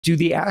Do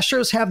the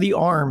Astros have the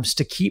arms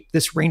to keep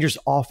this Rangers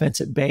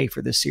offense at bay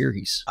for this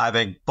series? I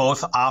think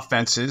both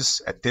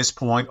offenses at this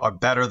point are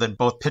better than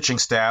both pitching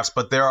staffs,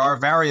 but there are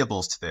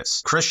variables to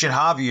this. Christian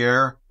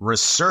Javier,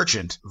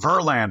 resurgent.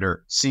 Verlander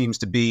seems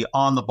to be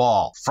on the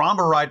ball.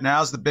 Framber right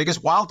now is the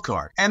biggest wild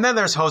card. And then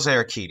there's Jose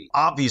Urquidy.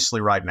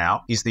 Obviously right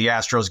now, he's the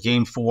Astros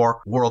Game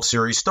 4 World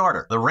Series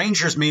starter. The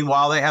Rangers,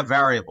 meanwhile, they have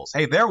variables.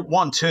 Hey, their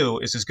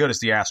 1-2 is as good as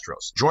the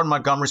Astros. Jordan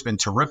Montgomery's been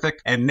terrific.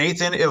 And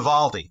Nathan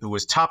Eovaldi, who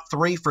was top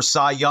 3 for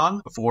Cy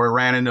Young before he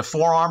ran into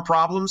forearm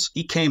problems,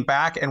 he came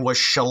back and was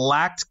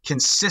shellacked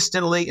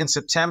consistently in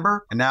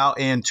September. And now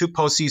in 2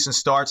 postseason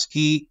starts,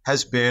 he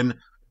has been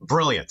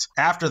brilliant.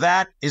 After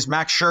that, is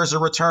Max Scherzer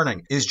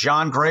returning? Is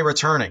John Gray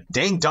returning?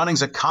 Dane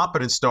Dunning's a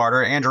competent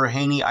starter. Andrew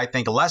Heaney, I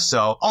think, less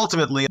so.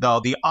 Ultimately, though,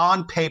 the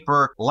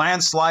on-paper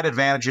landslide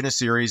advantage in a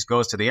series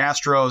goes to the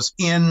Astros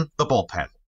in the bullpen.